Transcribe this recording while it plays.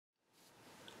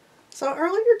So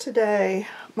earlier today,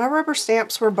 my rubber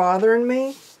stamps were bothering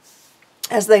me,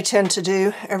 as they tend to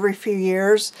do every few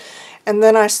years. And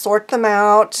then I sort them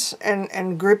out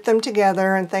and group them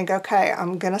together and think, okay,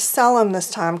 I'm going to sell them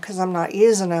this time because I'm not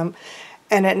using them.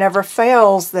 And it never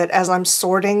fails that as I'm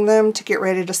sorting them to get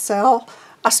ready to sell,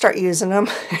 I start using them.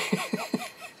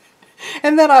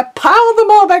 And then I pile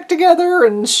them all back together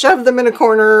and shove them in a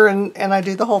corner, and I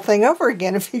do the whole thing over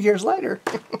again a few years later.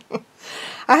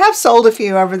 I have sold a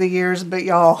few over the years, but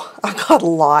y'all, I got a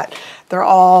lot. They're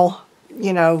all,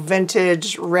 you know,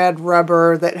 vintage red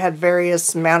rubber that had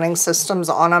various mounting systems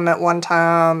on them at one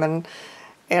time, and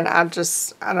I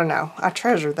don't know, I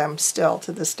treasure them still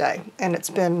to this day. And it's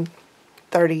been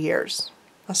 30 years.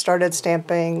 I started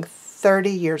stamping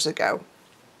 30 years ago.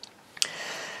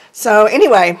 So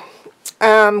anyway,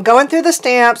 going through the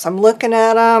stamps, I'm looking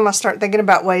at them, I start thinking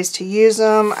about ways to use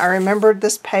them. I remembered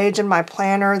this page in my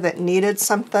planner that needed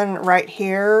something right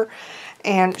here,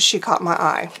 and she caught my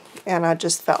eye. And I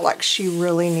just felt like she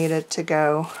really needed to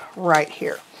go right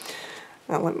here.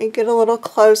 Now let me get a little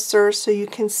closer so you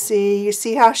can see. You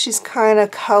see how she's kind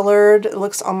of colored? It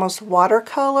looks almost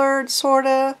watercolored, sort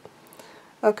of.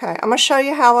 Okay, I'm going to show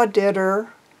you how I did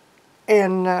her.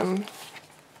 And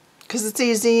because it's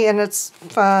easy and it's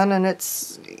fun and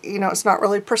it's, you know, it's not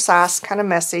really precise, kind of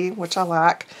messy, which I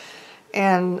like.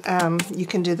 And you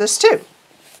can do this too.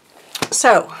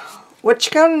 So what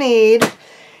you're going to need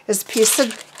is a piece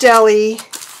of Deli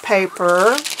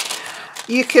paper.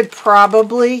 You could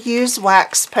probably use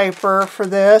wax paper for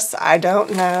this. I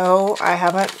don't know. I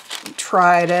haven't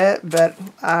tried it, but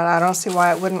I don't see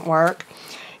why it wouldn't work.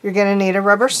 You're going to need a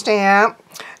rubber stamp.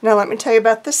 Now let me tell you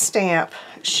about this stamp.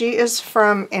 She is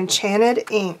from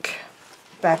Enchanted Ink.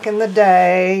 Back in the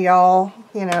day, y'all,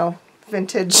 you know,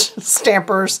 vintage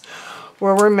stampers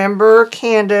will remember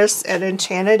Candace at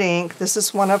Enchanted Ink. This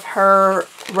is one of her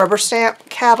rubber stamp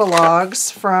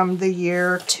catalogs from the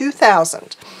year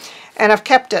 2000. And I've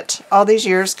kept it all these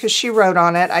years because she wrote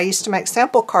on it. I used to make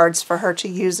sample cards for her to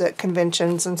use at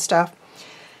conventions and stuff.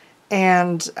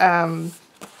 And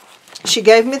she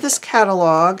gave me this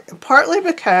catalog, partly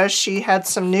because she had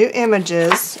some new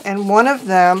images, and one of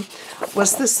them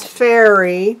was this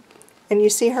fairy, and you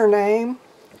see her name?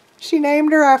 She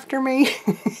named her after me.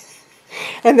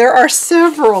 And there are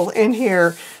several in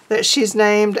here that she's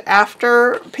named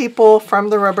after people from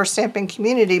the rubber stamping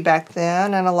community back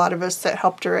then, and a lot of us that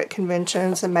helped her at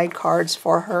conventions and made cards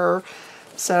for her.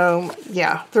 So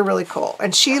yeah, they're really cool.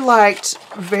 And she liked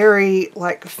very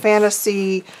like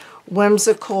fantasy,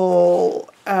 whimsical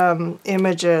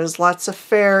images, lots of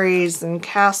fairies and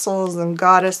castles and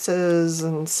goddesses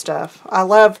and stuff. I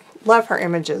love her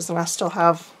images, and I still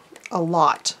have a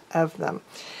lot of them.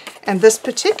 And this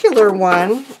particular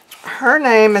one, her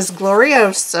name is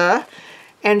Gloriosa,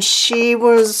 and she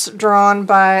was drawn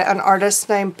by an artist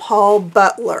named Paul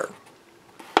Butler.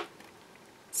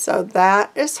 So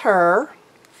that is her,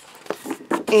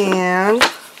 and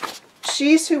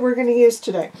she's who we're going to use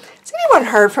today. Has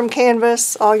anyone heard from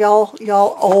Canvas? All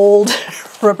y'all old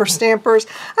rubber stampers.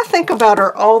 I think about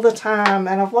her all the time,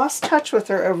 and I've lost touch with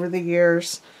her over the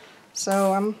years.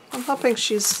 So I'm hoping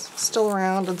she's still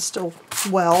around and still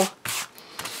well.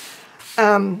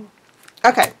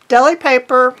 Okay, Deli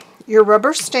paper, your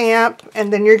rubber stamp,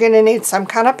 and then you're going to need some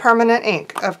kind of permanent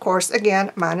ink. Of course,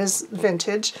 again, mine is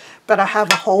vintage, but I have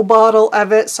a whole bottle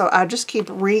of it, so I just keep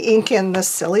re-inking this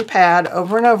silly pad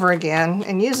over and over again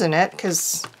and using it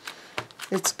because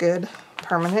it's good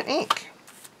permanent ink.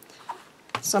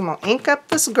 So I'm going to ink up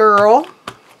this girl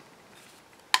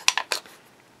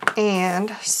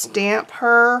and stamp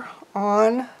her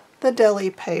on the Deli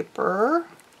paper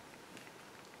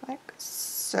like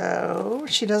so.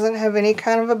 She doesn't have any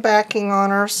kind of a backing on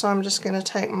her, so I'm just going to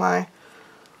take my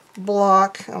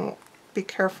block and be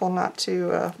careful not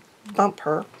to bump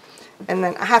her. And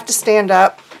then I have to stand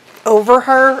up over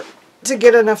her to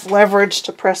get enough leverage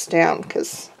to press down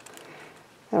because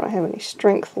I don't have any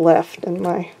strength left in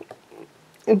my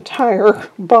entire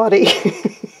body.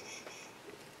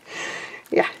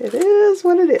 Yeah, it is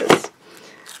what it is.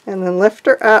 And then lift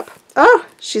her up. Oh,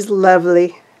 she's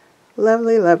lovely.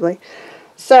 Lovely, lovely.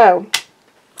 So,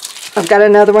 I've got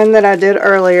another one that I did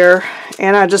earlier,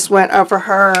 and I just went over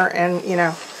her and, you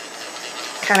know,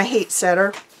 kind of heat set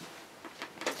her.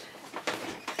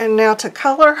 And now to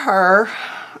color her,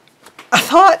 I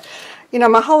thought, you know,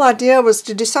 my whole idea was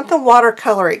to do something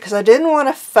watercolory because I didn't want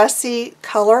to fussy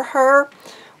color her.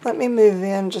 Let me move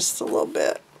in just a little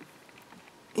bit.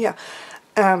 Yeah.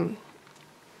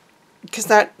 Because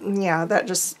that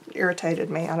just irritated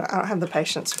me. I don't have the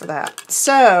patience for that.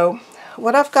 So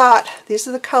what I've got, these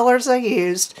are the colors I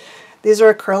used. These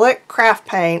are acrylic craft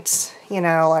paints, you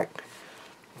know, like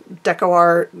Deco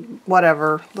Art,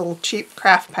 whatever, little cheap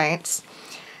craft paints.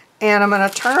 And I'm going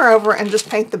to turn her over and just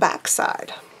paint the back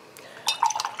side.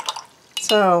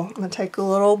 So I'm going to take a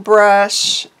little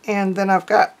brush, and then I've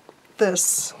got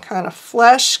this kind of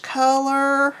flesh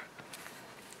color,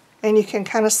 and you can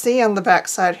kind of see on the back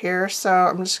side here. So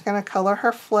I'm just going to color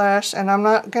her flesh, and I'm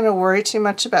not going to worry too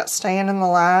much about staying in the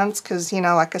lines because, you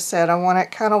know, like I said, I want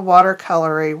it kind of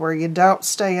watercolory where you don't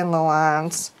stay in the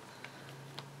lines.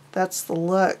 That's the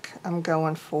look I'm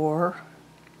going for.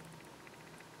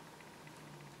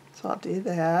 So I'll do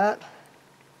that.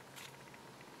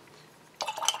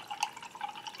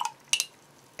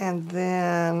 And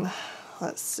then,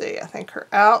 let's see, I think her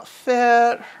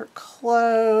outfit, her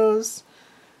clothes,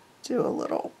 do a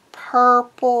little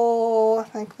purple. I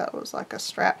think that was like a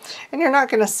strap. And you're not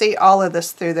going to see all of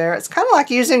this through there. It's kind of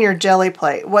like using your jelly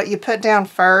plate. What you put down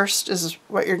first is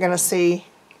what you're going to see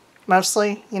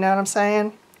mostly, you know what I'm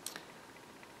saying?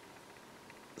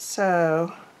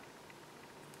 So,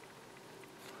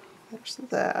 there's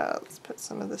that. Let's put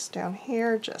some of this down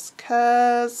here just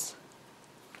 'cause.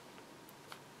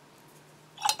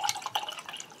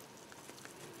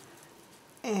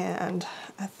 And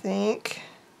I think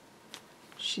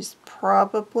she's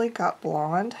probably got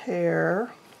blonde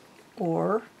hair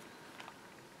or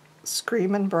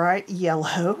screaming bright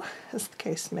yellow, as the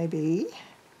case may be.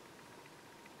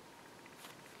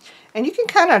 And you can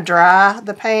kind of dry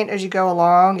the paint as you go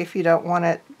along if you don't want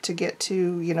it to get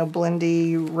too, you know,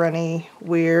 blendy, runny,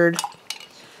 weird.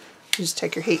 You just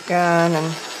take your heat gun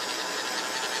and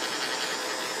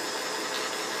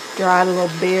dry it a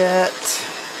little bit.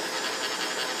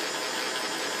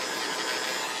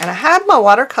 And I had my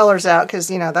watercolors out because,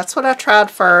 you know, that's what I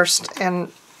tried first.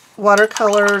 And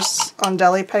watercolors on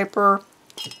deli paper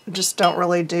just don't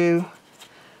really do,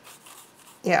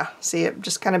 yeah, see, it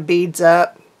just kind of beads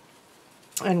up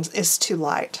and it's too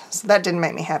light. So that didn't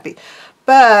make me happy.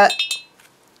 But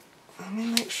let me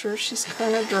make sure she's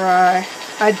kind of dry.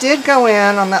 I did go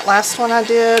in on that last one I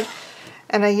did,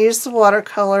 and I used the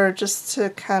watercolor just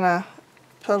to kind of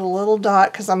put a little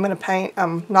dot because I'm going to paint.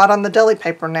 I'm not on the deli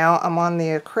paper now. I'm on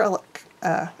the acrylic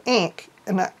ink.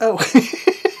 And oh,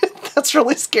 that's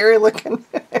really scary looking.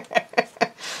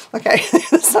 Okay,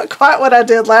 that's not quite what I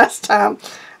did last time.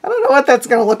 I don't know what that's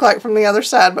going to look like from the other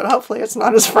side, but hopefully it's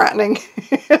not as frightening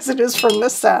as it is from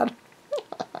this side.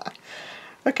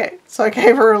 Okay, so I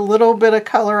gave her a little bit of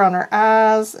color on her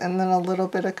eyes and then a little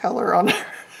bit of color on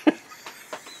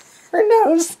her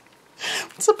nose.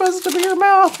 It's supposed to be her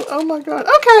mouth. Oh my god.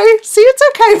 Okay, see, it's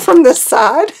okay from this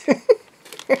side.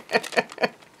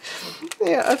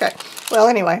 Yeah, okay. Well,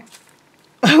 anyway,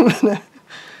 I'm going to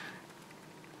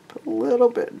put a little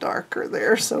bit darker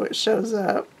there so it shows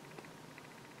up.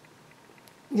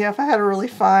 Yeah, if I had a really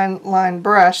fine line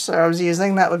brush that I was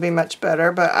using, that would be much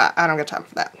better, but I don't got time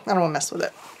for that. I don't want to mess with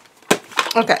it.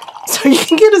 Okay, so you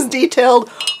can get as detailed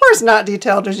or as not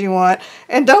detailed as you want,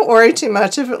 and don't worry too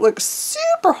much if it looks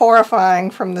super horrifying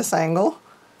from this angle,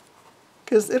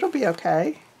 because it'll be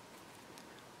okay.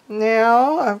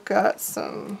 Now I've got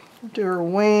some, do her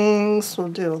wings, we'll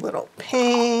do a little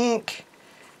pink,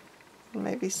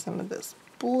 maybe some of this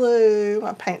blue.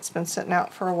 My paint's been sitting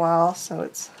out for a while, so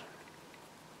it's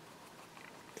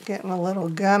getting a little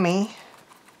gummy.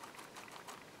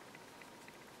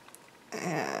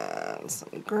 And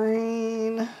some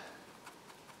green.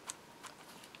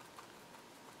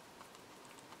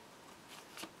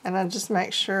 And I just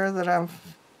make sure that I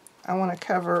want to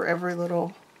cover every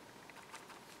little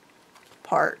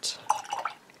part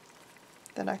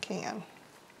that I can.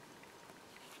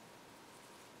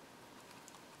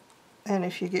 And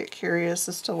if you get curious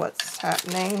as to what's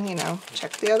happening, you know,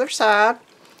 check the other side.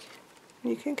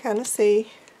 You can kind of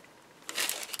see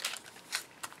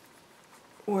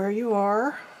where you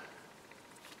are.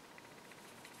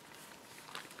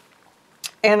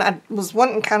 And I was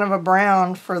wanting kind of a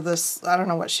brown for this, I don't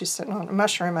know what she's sitting on, a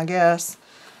mushroom, I guess.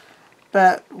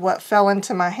 But what fell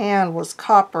into my hand was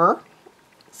copper,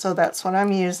 so that's what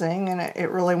I'm using, and it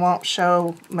really won't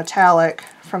show metallic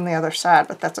from the other side,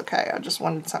 but that's okay. I just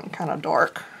wanted something kind of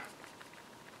dark.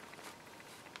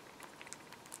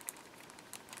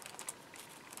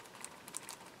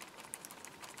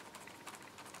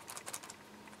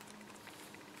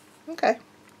 Okay,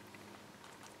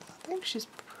 I think she's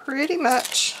pretty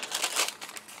much,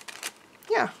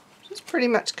 yeah, she's pretty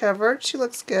much covered. She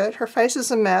looks good. Her face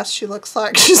is a mess. She looks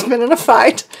like she's been in a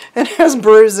fight and has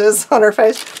bruises on her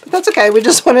face, but that's okay. We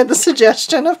just wanted the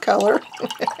suggestion of color.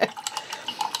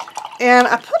 And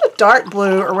I put a dark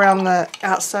blue around the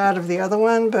outside of the other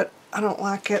one, but I don't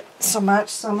like it so much,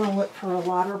 so I'm going to look for a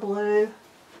lighter blue.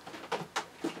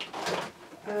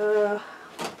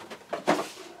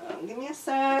 Give me a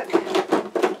sec.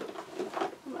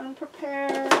 I'm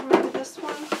unprepared. Maybe this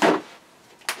one.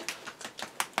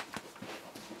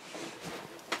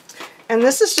 And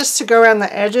this is just to go around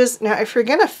the edges. Now, if you're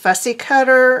going to fussy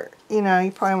cutter, you know,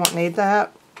 you probably won't need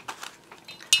that.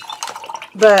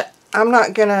 But I'm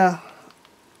not going to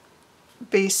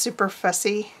be super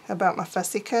fussy about my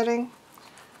fussy cutting.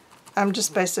 I'm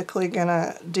just basically going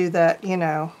to do that, you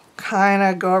know, kind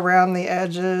of go around the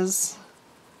edges,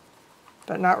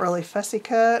 but not really fussy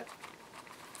cut.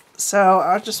 So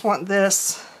I just want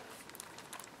this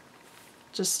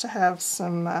just to have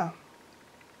some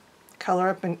color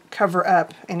up and cover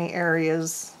up any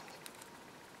areas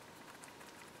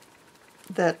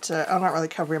that I'm not really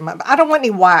covering up. But I don't want any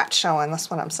white showing, that's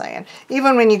what I'm saying.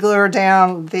 Even when you glue her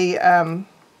down, the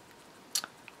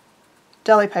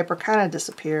deli paper kind of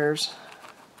disappears.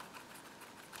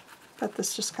 But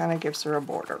this just kind of gives her a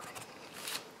border.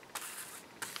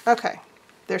 Okay,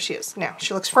 there she is. Now,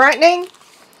 she looks frightening,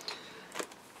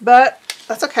 but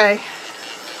that's okay.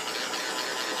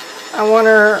 I want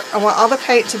all the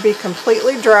paint to be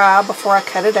completely dry before I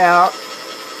cut it out.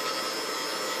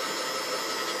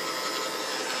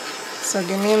 So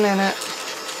give me a minute.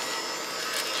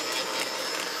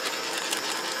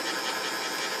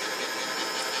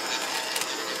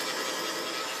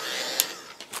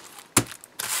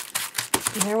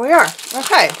 And here we are.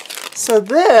 Okay, so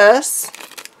this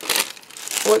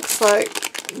looks like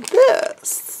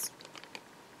this,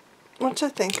 which I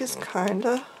think is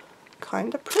kinda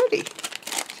pretty.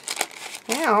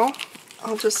 Now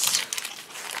I'll just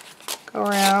go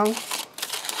around,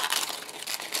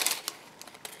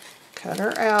 cut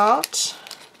her out.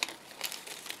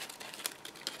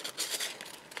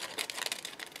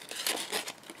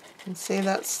 And see,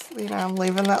 that's, you know, I'm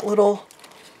leaving that little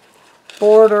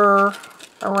border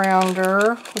around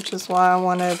her, which is why I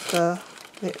wanted the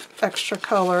extra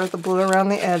color, the blue around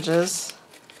the edges.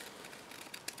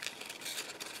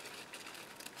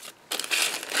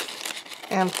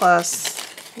 And plus,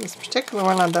 this particular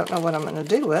one I don't know what I'm going to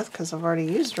do with because I've already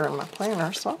used her in my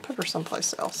planner, so I'll put her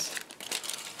someplace else.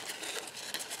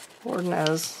 Lord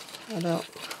knows,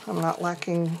 I'm not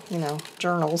lacking, you know,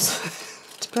 journals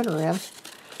to put her in.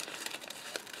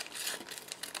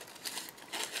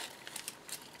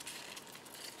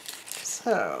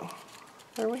 So,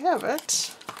 there we have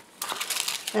it.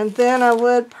 And then I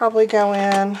would probably go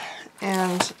in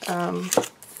and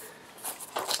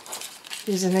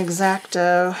use an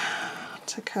X-Acto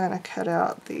to kind of cut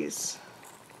out these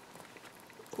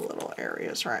little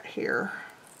areas right here.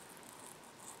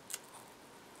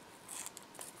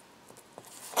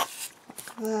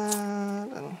 Like that,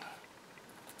 and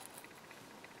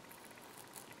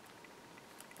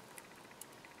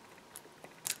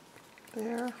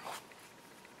there.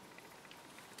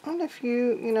 And if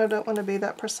you don't want to be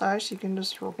that precise, you can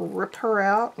just rip her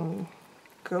out and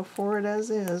go for it as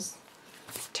is.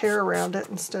 Tear around it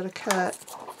instead of cut.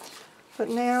 But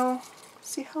now,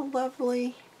 see how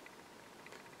lovely?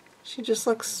 She just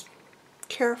looks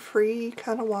carefree,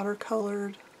 kind of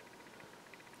watercolored.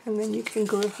 And then you can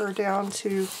glue her down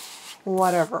to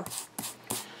whatever.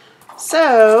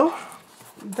 So,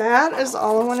 that is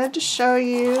all I wanted to show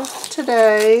you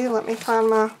today. Let me find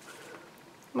my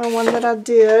one that I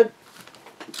did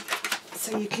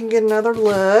so you can get another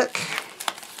look.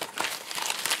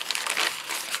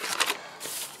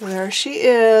 There she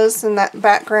is, and that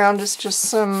background is just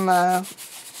some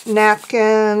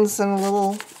napkins and a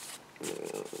little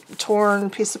torn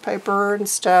piece of paper and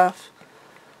stuff.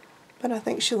 But I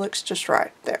think she looks just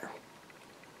right there.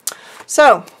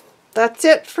 So, that's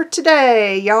it for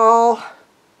today, y'all.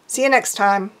 See you next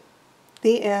time.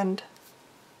 The end.